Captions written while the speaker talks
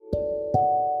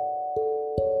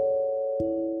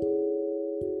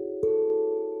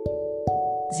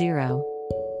0.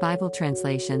 Bible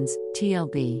Translations,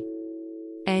 TLB.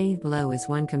 Below is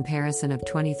one comparison of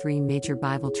 23 major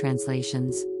Bible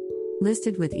translations.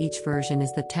 Listed with each version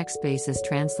is the text basis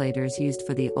translators used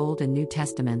for the Old and New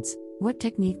Testaments, what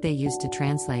technique they used to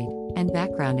translate, and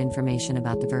background information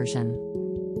about the version.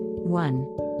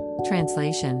 1.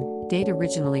 Translation, date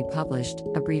originally published,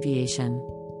 abbreviation.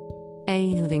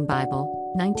 Living Bible,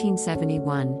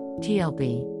 1971,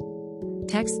 TLB.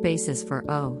 Text basis for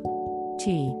O.T.NT,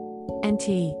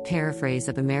 paraphrase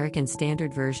of American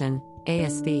Standard Version,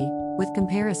 ASV, with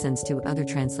comparisons to other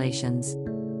translations.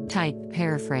 Type,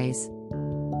 paraphrase.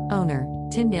 Owner,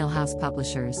 Tyndale House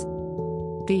Publishers.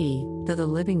 Though the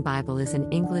Living Bible is an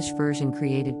English version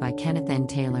created by Kenneth N.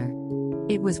 Taylor.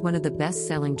 It was one of the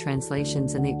best-selling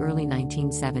translations in the early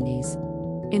 1970s.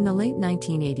 In the late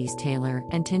 1980s, Taylor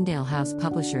and Tyndale House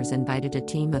Publishers invited a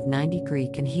team of 90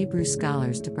 Greek and Hebrew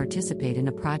scholars to participate in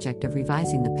a project of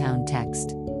revising the Pound text.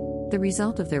 The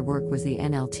result of their work was the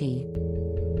NLT.